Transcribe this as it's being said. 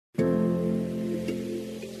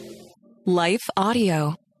Life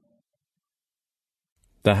Audio.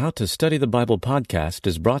 The How to Study the Bible podcast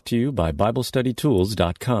is brought to you by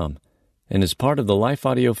BibleStudyTools.com and is part of the Life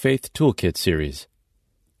Audio Faith Toolkit series.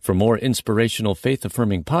 For more inspirational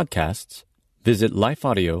faith-affirming podcasts, visit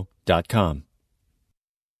lifeaudio.com.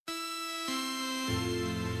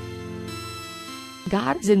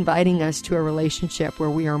 God is inviting us to a relationship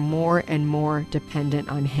where we are more and more dependent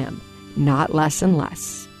on Him, not less and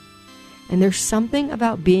less. And there's something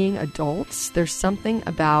about being adults, there's something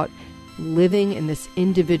about living in this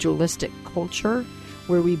individualistic culture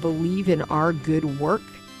where we believe in our good work,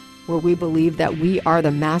 where we believe that we are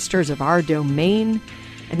the masters of our domain.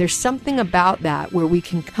 And there's something about that where we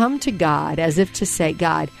can come to God as if to say,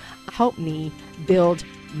 God, help me build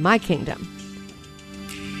my kingdom.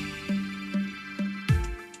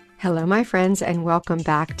 Hello, my friends, and welcome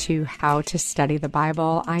back to How to Study the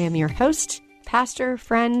Bible. I am your host, pastor,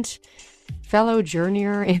 friend, fellow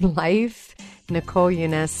journeyer in life, Nicole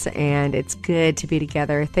Eunice, and it's good to be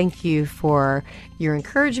together. Thank you for your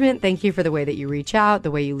encouragement. Thank you for the way that you reach out,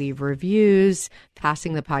 the way you leave reviews,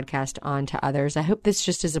 passing the podcast on to others. I hope this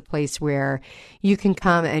just is a place where you can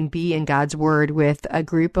come and be in God's Word with a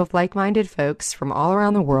group of like-minded folks from all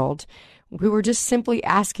around the world who were just simply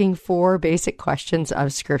asking for basic questions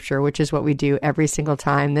of Scripture, which is what we do every single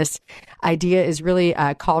time. This idea is really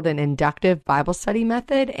called an inductive Bible study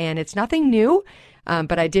method, and it's nothing new.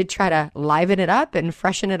 But I did try to liven it up and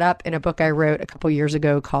freshen it up in a book I wrote a couple years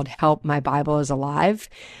ago called Help, My Bible is Alive.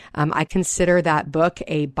 I consider that book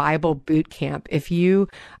a Bible boot camp. If you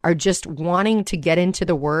are just wanting to get into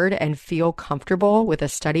the Word and feel comfortable with a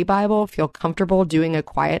study Bible, feel comfortable doing a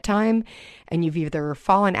quiet time, and you've either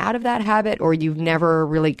fallen out of that habit or you've never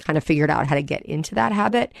really kind of figured out how to get into that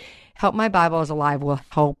habit, Help My Bible is Alive will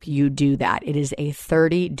help you do that. It is a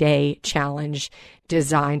 30-day challenge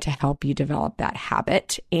designed to help you develop that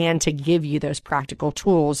habit and to give you those practical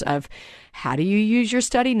tools of how do you use your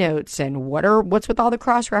study notes and what's with all the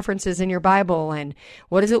cross references in your Bible and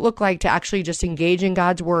what does it look like to actually just engage in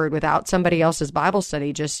God's Word without somebody else's Bible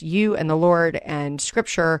study, just you and the Lord and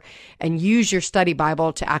Scripture, and use your study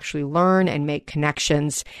Bible to actually learn and make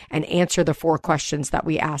connections and answer the 4 questions that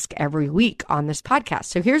we ask every week on this podcast.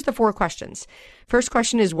 So here's the 4 questions. First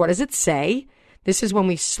question is, what does it say? This is when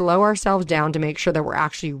we slow ourselves down to make sure that we're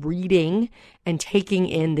actually reading and taking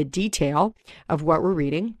in the detail of what we're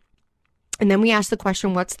reading. And then we ask the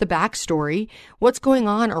question, what's the backstory? What's going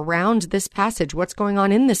on around this passage? What's going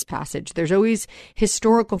on in this passage? There's always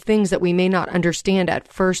historical things that we may not understand at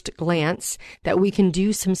first glance that we can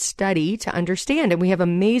do some study to understand. And we have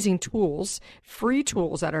amazing tools, free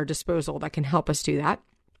tools at our disposal that can help us do that.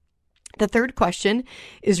 The third question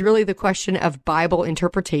is really the question of Bible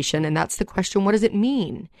interpretation, and that's the question, what does it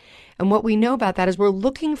mean? And what we know about that is we're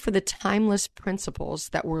looking for the timeless principles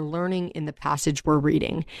that we're learning in the passage we're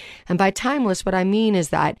reading. And by timeless, what I mean is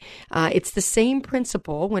that it's the same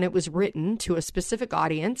principle when it was written to a specific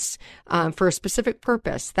audience for a specific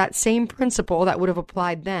purpose. That same principle that would have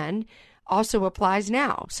applied then also applies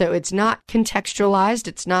now. So it's not contextualized.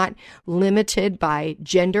 It's not limited by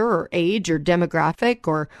gender or age or demographic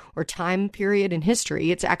or time period in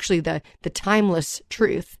history. It's actually the timeless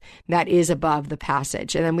truth that is above the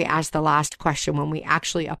passage. And then we ask the last question when we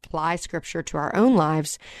actually apply Scripture to our own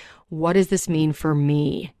lives. What does this mean for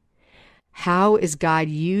me? How is God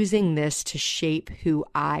using this to shape who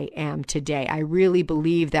I am today? I really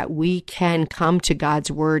believe that we can come to God's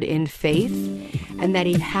Word in faith and that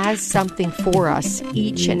He has something for us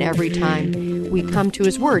each and every time we come to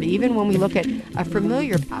His Word. Even when we look at a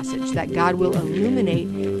familiar passage, that God will illuminate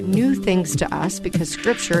new things to us because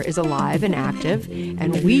Scripture is alive and active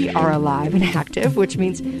and we are alive and active, which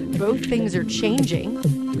means both things are changing.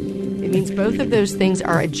 It means both of those things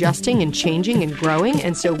are adjusting and changing and growing,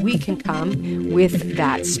 and so we can come with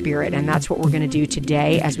that spirit, and that's what we're going to do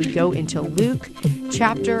today as we go into Luke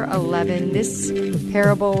chapter 11, this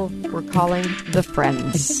parable we're calling The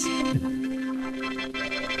Friends.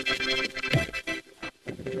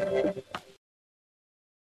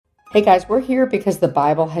 Hey guys, we're here because the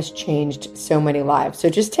Bible has changed so many lives. So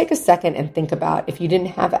just take a second and think about if you didn't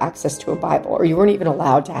have access to a Bible or you weren't even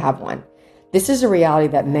allowed to have one. This is a reality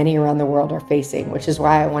that many around the world are facing, which is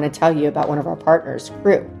why I want to tell you about one of our partners,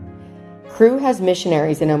 Cru. Cru has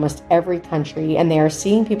missionaries in almost every country, and they are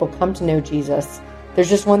seeing people come to know Jesus. There's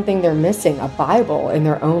just one thing they're missing, a Bible in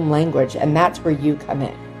their own language, and that's where you come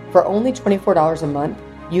in. For only $24 a month,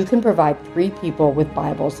 you can provide 3 people with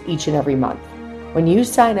Bibles each and every month. When you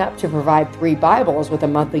sign up to provide 3 Bibles with a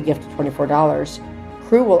monthly gift of $24,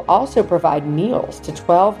 Cru will also provide meals to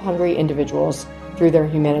 12 hungry individuals through their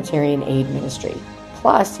humanitarian aid ministry.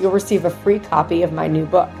 Plus, you'll receive a free copy of my new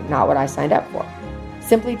book, Not What I Signed Up For.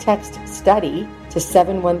 Simply text STUDY to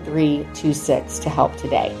 71326 to help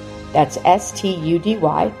today. That's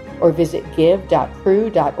STUDY, or visit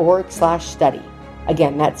give.cru.org/study.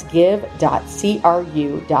 Again, that's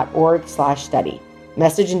give.cru.org/study.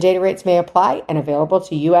 Message and data rates may apply and available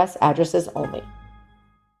to U.S. addresses only.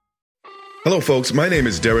 Hello, folks. My name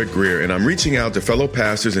is Derek Greer, and I'm reaching out to fellow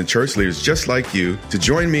pastors and church leaders just like you to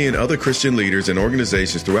join me and other Christian leaders and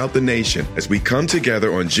organizations throughout the nation as we come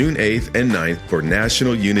together on June 8th and 9th for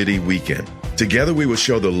National Unity Weekend. Together, we will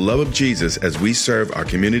show the love of Jesus as we serve our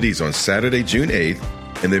communities on Saturday, June 8th,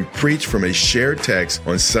 and then preach from a shared text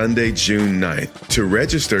on Sunday, June 9th. To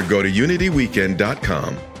register, go to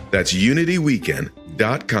unityweekend.com. That's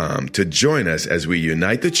unityweekend.com to join us as we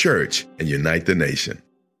unite the church and unite the nation.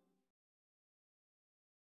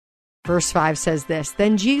 Verse 5 says this,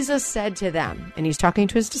 Then Jesus said to them, and he's talking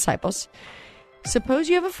to his disciples, Suppose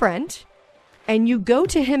you have a friend, and you go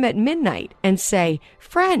to him at midnight and say,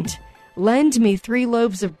 Friend, lend me 3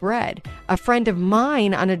 loaves of bread. A friend of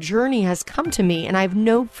mine on a journey has come to me, and I have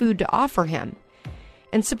no food to offer him.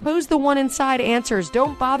 And suppose the one inside answers,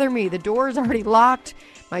 Don't bother me, the door is already locked.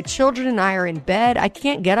 My children and I are in bed. I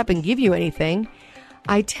can't get up and give you anything.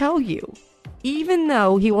 I tell you, even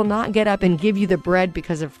though he will not get up and give you the bread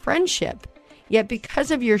because of friendship, yet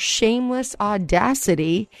because of your shameless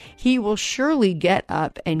audacity, he will surely get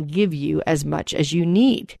up and give you as much as you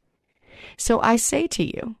need. So I say to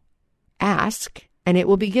you, ask, and it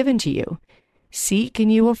will be given to you. Seek,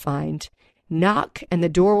 and you will find. Knock, and the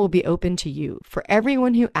door will be open to you. For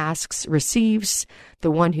everyone who asks receives,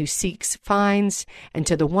 the one who seeks finds, and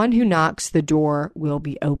to the one who knocks, the door will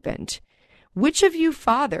be opened. Which of you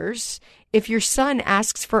fathers, if your son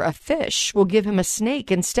asks for a fish, will give him a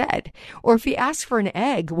snake instead? Or if he asks for an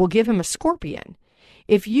egg, will give him a scorpion?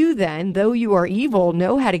 If you then, though you are evil,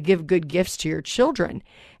 know how to give good gifts to your children,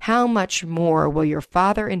 how much more will your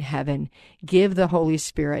Father in heaven give the Holy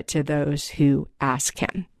Spirit to those who ask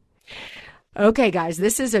him? Okay, guys,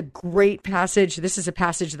 this is a great passage. This is a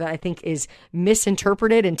passage that I think is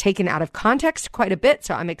misinterpreted and taken out of context quite a bit.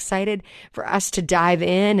 So I'm excited for us to dive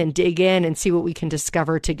in and dig in and see what we can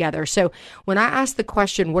discover together. So when I ask the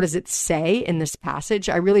question, what does it say in this passage?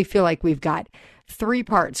 I really feel like we've got 3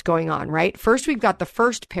 parts going on, right? First, we've got the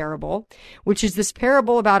first parable, which is this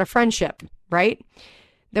parable about a friendship, right?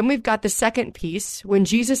 Then we've got the second piece when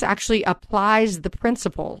Jesus actually applies the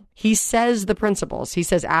principle. He says the principles. He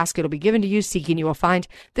says, ask, it'll be given to you, seek, and you will find.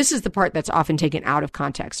 This is the part that's often taken out of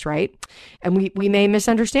context, right? And we may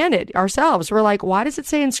misunderstand it ourselves. We're like, why does it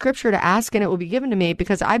say in scripture to ask and it will be given to me?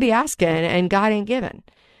 Because I be asking and God ain't giving.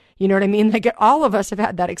 You know what I mean? Like all of us have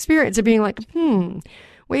had that experience of being like,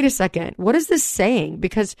 wait a second, what is this saying?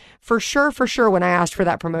 Because for sure, when I asked for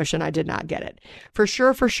that promotion, I did not get it. For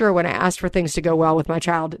sure, when I asked for things to go well with my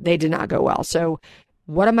child, they did not go well. So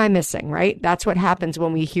what am I missing, right? That's what happens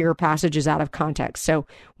when we hear passages out of context. So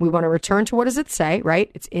we want to return to what does it say, right?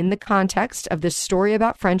 It's in the context of this story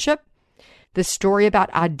about friendship, this story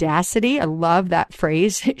about audacity. I love that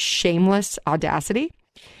phrase, shameless audacity.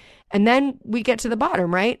 And then we get to the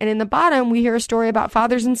bottom, right? And in the bottom, we hear a story about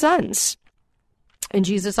fathers and sons. And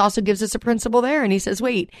Jesus also gives us a principle there. And he says,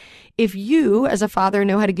 wait, if you as a father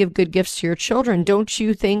know how to give good gifts to your children, don't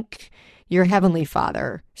you think your heavenly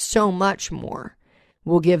Father so much more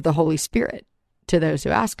will give the Holy Spirit to those who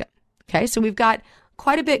ask him? Okay, so we've got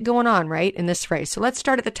quite a bit going on, right, in this phrase. So let's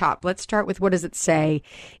start at the top. Let's start with what does it say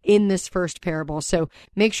in this first parable. So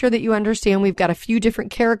make sure that you understand we've got a few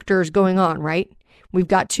different characters going on, right? We've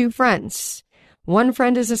got 2 friends. One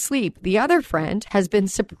friend is asleep. The other friend has been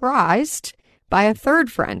surprised by a third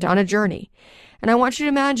friend on a journey. And I want you to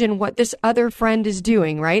imagine what this other friend is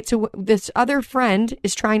doing, right? So this other friend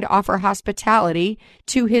is trying to offer hospitality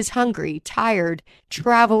to his hungry, tired,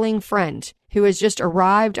 traveling friend who has just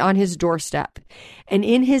arrived on his doorstep. And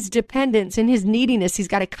in his dependence, in his neediness, he's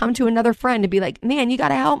got to come to another friend and be like, man, you got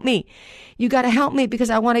to help me. You got to help me because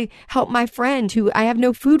I want to help my friend who I have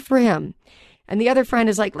no food for him. And the other friend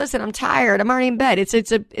is like, listen, I'm tired. I'm already in bed. It's a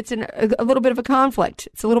little bit of a conflict.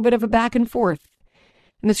 It's a little bit of a back and forth.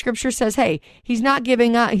 And the scripture says, hey, he's not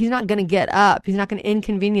giving up. He's not going to get up. He's not going to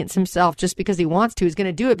inconvenience himself just because he wants to. He's going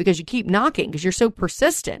to do it because you keep knocking, because you're so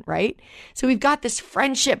persistent, right? So we've got this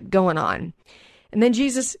friendship going on. And then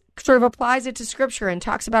Jesus sort of applies it to scripture and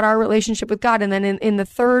talks about our relationship with God. And then in the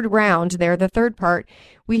third round there, the third part,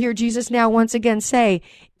 we hear Jesus now once again say,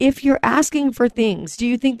 if you're asking for things, do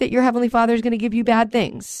you think that your Heavenly Father is going to give you bad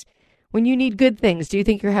things? When you need good things, do you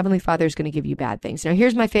think your Heavenly Father is going to give you bad things? Now,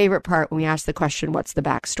 here's my favorite part when we ask the question, what's the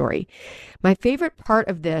backstory? My favorite part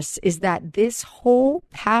of this is that this whole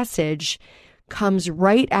passage comes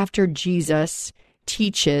right after Jesus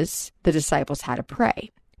teaches the disciples how to pray,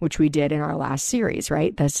 which we did in our last series,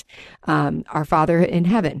 right? That's our Father in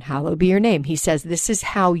heaven, hallowed be your name. He says, this is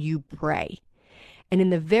how you pray. And in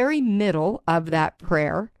the very middle of that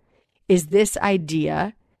prayer is this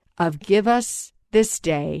idea of give us this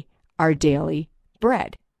day our daily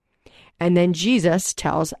bread. And then Jesus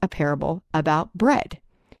tells a parable about bread.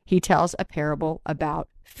 He tells a parable about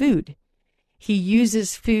food. He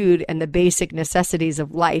uses food and the basic necessities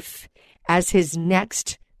of life as his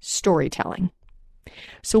next storytelling.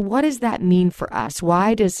 So what does that mean for us?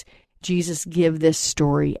 Why does Jesus give this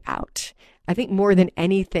story out? I think more than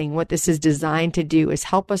anything, what this is designed to do is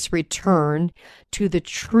help us return to the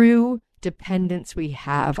true dependence we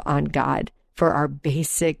have on God for our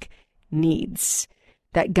basic needs.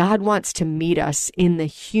 That God wants to meet us in the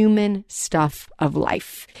human stuff of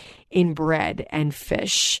life, in bread and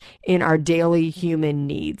fish, in our daily human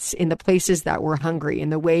needs, in the places that we're hungry, in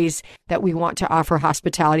the ways that we want to offer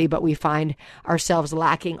hospitality, but we find ourselves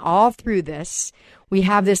lacking. All through this, we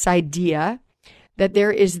have this idea that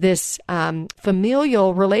there is this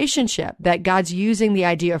familial relationship, that God's using the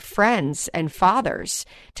idea of friends and fathers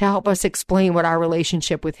to help us explain what our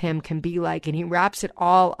relationship with him can be like. And he wraps it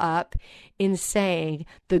all up in saying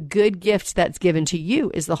the good gift that's given to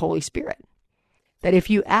you is the Holy Spirit. That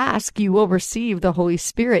if you ask, you will receive the Holy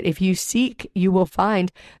Spirit. If you seek, you will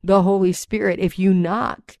find the Holy Spirit. If you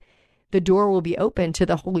knock, the door will be open to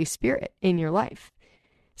the Holy Spirit in your life.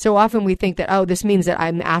 So often we think that, oh, this means that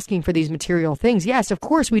I'm asking for these material things. Yes, of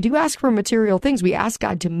course, we do ask for material things. We ask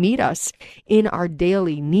God to meet us in our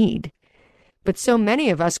daily need. But so many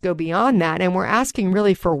of us go beyond that, and we're asking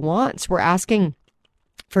really for wants. We're asking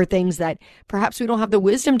for things that perhaps we don't have the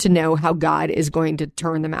wisdom to know how God is going to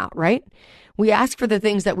turn them out, right? We ask for the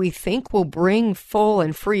things that we think will bring full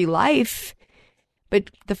and free life. But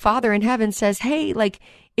the Father in heaven says, hey, like,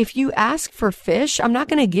 if you ask for fish, I'm not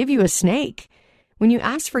going to give you a snake. When you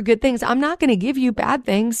ask for good things, I'm not going to give you bad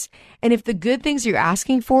things. And if the good things you're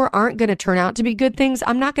asking for aren't going to turn out to be good things,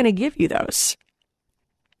 I'm not going to give you those.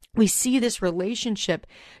 We see this relationship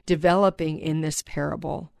developing in this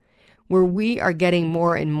parable where we are getting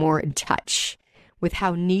more and more in touch with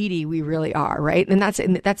how needy we really are, right? And that's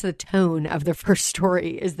the tone of the first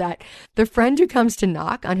story, is that the friend who comes to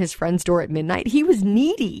knock on his friend's door at midnight, he was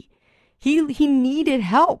needy. He needed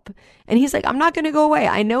help. And he's like, I'm not going to go away.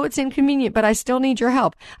 I know it's inconvenient, but I still need your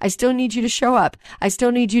help. I still need you to show up. I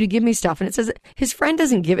still need you to give me stuff. And it says his friend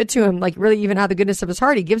doesn't give it to him, like really even out of the goodness of his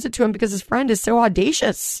heart. He gives it to him because his friend is so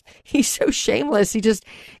audacious. He's so shameless. He just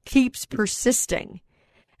keeps persisting.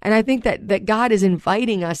 And I think that God is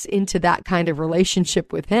inviting us into that kind of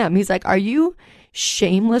relationship with him. He's like, are you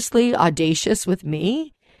shamelessly audacious with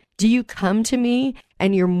me? Do you come to me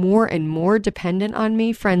and you're more and more dependent on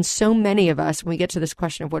me? Friends, so many of us, when we get to this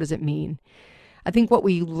question of what does it mean, I think what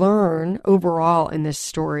we learn overall in this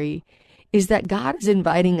story is that God is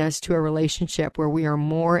inviting us to a relationship where we are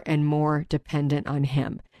more and more dependent on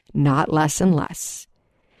him, not less and less.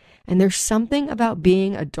 And there's something about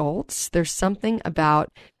being adults. There's something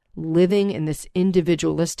about living in this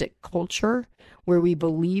individualistic culture where we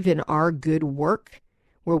believe in our good work,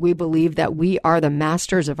 where we believe that we are the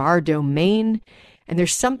masters of our domain. And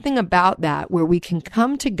there's something about that where we can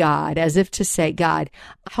come to God as if to say, God,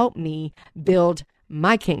 help me build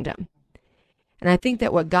my kingdom. And I think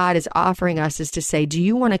that what God is offering us is to say, do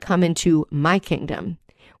you want to come into my kingdom,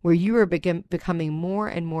 where you are becoming more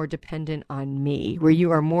and more dependent on me, where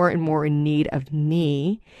you are more and more in need of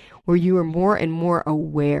me, where you are more and more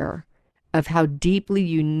aware of how deeply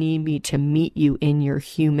you need me to meet you in your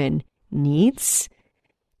human needs?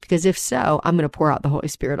 Because if so, I'm going to pour out the Holy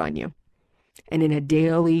Spirit on you. And in a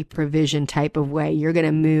daily provision type of way, you're going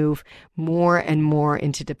to move more and more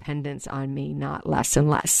into dependence on me, not less and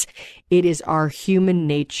less. It is our human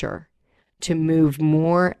nature to move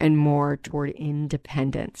more and more toward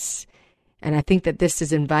independence. And I think that this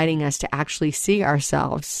is inviting us to actually see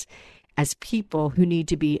ourselves as people who need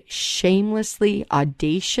to be shamelessly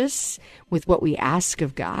audacious with what we ask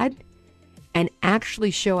of God and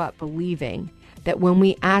actually show up believing that when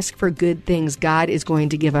we ask for good things, God is going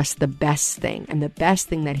to give us the best thing. And the best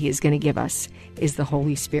thing that he is going to give us is the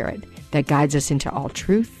Holy Spirit that guides us into all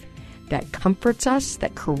truth, that comforts us,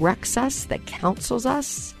 that corrects us, that counsels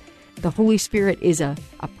us. The Holy Spirit is a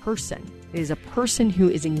person. It is a person who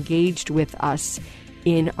is engaged with us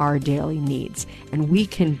in our daily needs. And we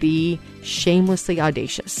can be shamelessly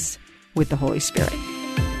audacious with the Holy Spirit.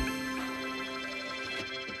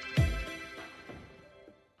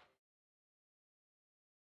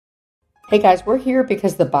 Hey guys, we're here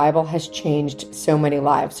because the Bible has changed so many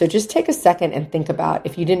lives. So just take a second and think about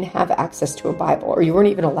if you didn't have access to a Bible or you weren't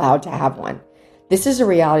even allowed to have one. This is a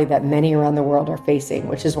reality that many around the world are facing,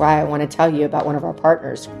 which is why I want to tell you about one of our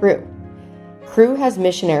partners, Cru. Cru has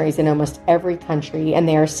missionaries in almost every country, and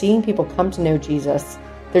they are seeing people come to know Jesus.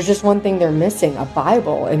 There's just one thing they're missing, a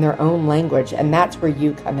Bible in their own language, and that's where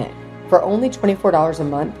you come in. For only $24 a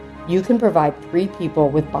month, you can provide 3 people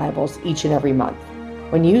with Bibles each and every month.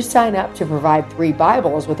 When you sign up to provide 3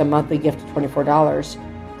 Bibles with a monthly gift of $24,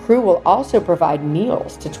 Cru will also provide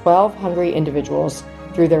meals to 12 hungry individuals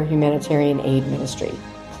through their humanitarian aid ministry.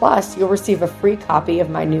 Plus, you'll receive a free copy of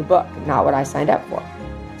my new book, Not What I Signed Up For.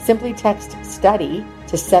 Simply text STUDY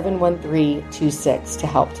to 71326 to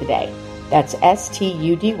help today. That's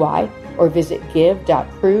STUDY, or visit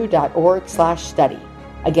give.cru.org/study.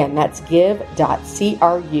 Again, that's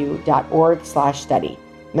give.cru.org/study.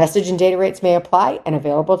 Message and data rates may apply and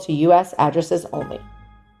available to U.S. addresses only.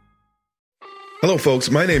 Hello, folks.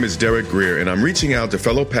 My name is Derek Greer, and I'm reaching out to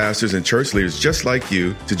fellow pastors and church leaders just like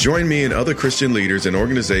you to join me and other Christian leaders and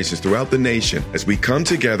organizations throughout the nation as we come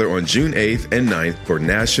together on June 8th and 9th for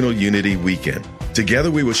National Unity Weekend. Together,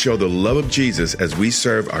 we will show the love of Jesus as we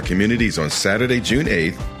serve our communities on Saturday, June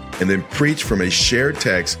 8th, and then preach from a shared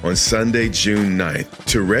text on Sunday, June 9th.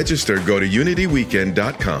 To register, go to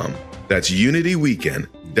unityweekend.com. That's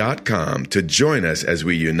unityweekend.com to join us as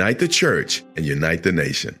we unite the church and unite the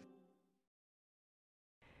nation.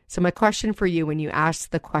 So my question for you when you ask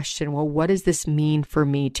the question, well, what does this mean for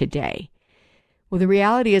me today? Well, the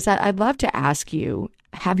reality is that I'd love to ask you,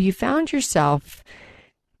 have you found yourself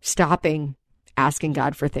stopping asking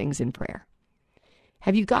God for things in prayer?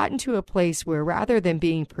 Have you gotten to a place where rather than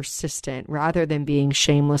being persistent, rather than being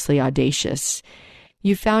shamelessly audacious,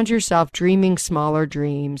 you found yourself dreaming smaller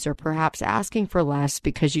dreams or perhaps asking for less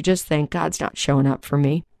because you just think God's not showing up for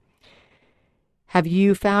me? Have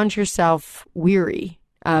you found yourself weary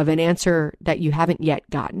of an answer that you haven't yet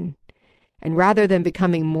gotten? And rather than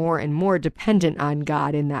becoming more and more dependent on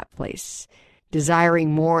God in that place,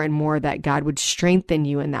 desiring more and more that God would strengthen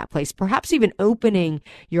you in that place, perhaps even opening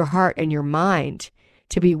your heart and your mind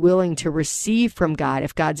to be willing to receive from God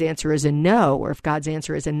if God's answer is a no, or if God's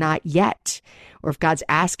answer is a not yet, or if God's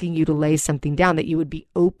asking you to lay something down, that you would be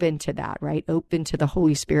open to that, right? Open to the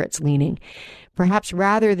Holy Spirit's leaning. Perhaps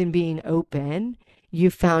rather than being open, you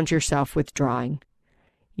found yourself withdrawing.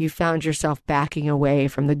 You found yourself backing away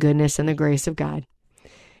from the goodness and the grace of God.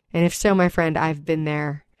 And if so, my friend, I've been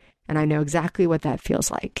there, and I know exactly what that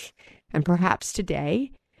feels like. And perhaps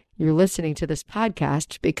today, you're listening to this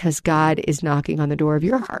podcast because God is knocking on the door of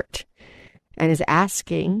your heart and is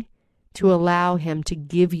asking to allow him to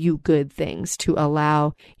give you good things, to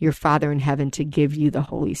allow your Father in heaven to give you the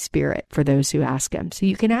Holy Spirit for those who ask him. So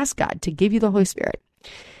you can ask God to give you the Holy Spirit.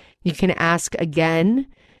 You can ask again.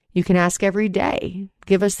 You can ask every day.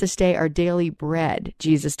 Give us this day our daily bread.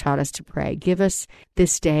 Jesus taught us to pray. Give us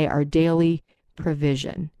this day our daily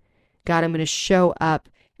provision. God, I'm going to show up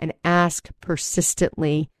and ask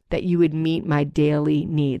persistently that you would meet my daily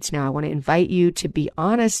needs. Now, I want to invite you to be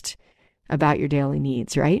honest about your daily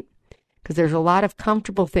needs, right? Because there's a lot of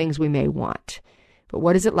comfortable things we may want. But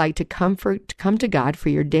what is it like to come to God for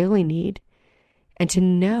your daily need and to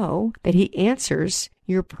know that he answers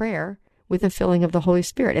your prayer with a filling of the Holy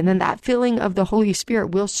Spirit? And then that filling of the Holy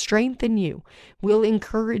Spirit will strengthen you, will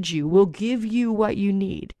encourage you, will give you what you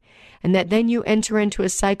need. And that then you enter into a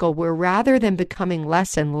cycle where rather than becoming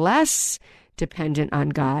less and less dependent on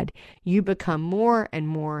God, you become more and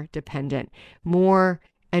more dependent, more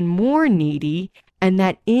and more needy, and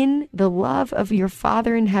that in the love of your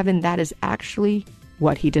Father in heaven, that is actually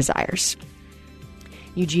what he desires.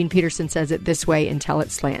 Eugene Peterson says it this way in Tell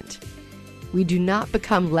It Slant: we do not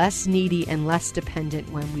become less needy and less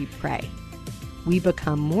dependent when we pray. We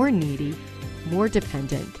become more needy, more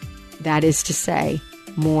dependent, that is to say,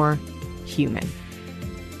 more human.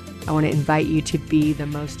 I want to invite you to be the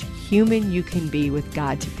most human you can be with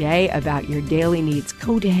God today about your daily needs.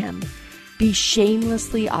 Go to him. Be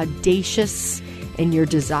shamelessly audacious in your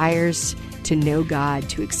desires to know God,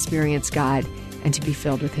 to experience God, and to be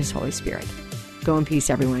filled with his Holy Spirit. Go in peace,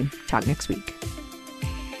 everyone. Talk next week.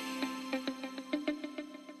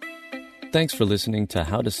 Thanks for listening to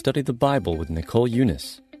How to Study the Bible with Nicole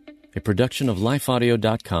Eunice, a production of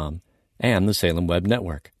lifeaudio.com and the Salem Web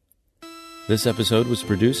Network. This episode was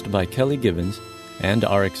produced by Kelly Givens and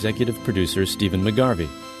our executive producer, Stephen McGarvey,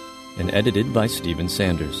 and edited by Stephen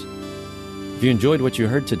Sanders. If you enjoyed what you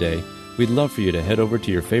heard today, we'd love for you to head over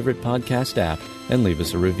to your favorite podcast app and leave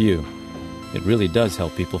us a review. It really does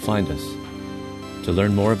help people find us. To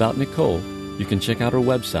learn more about Nicole, you can check out her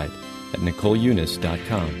website at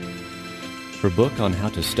NicoleEunice.com. Her book on how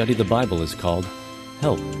to study the Bible is called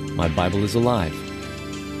Help, My Bible is Alive.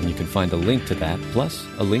 And you can find a link to that, plus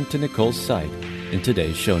a link to Nicole's site, in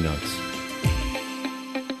today's show notes.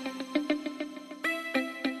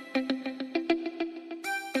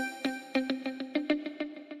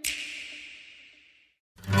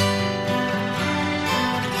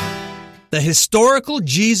 The Historical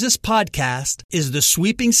Jesus Podcast is the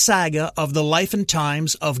sweeping saga of the life and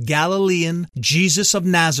times of Galilean Jesus of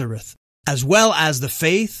Nazareth, as well as the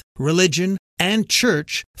faith, religion, and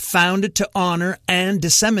church founded to honor and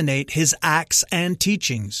disseminate his acts and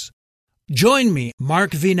teachings. Join me,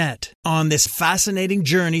 Mark Vinette, on this fascinating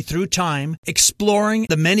journey through time, exploring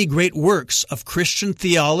the many great works of Christian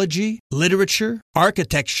theology, literature,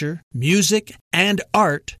 architecture, music, and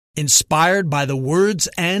art inspired by the words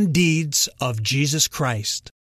and deeds of Jesus Christ.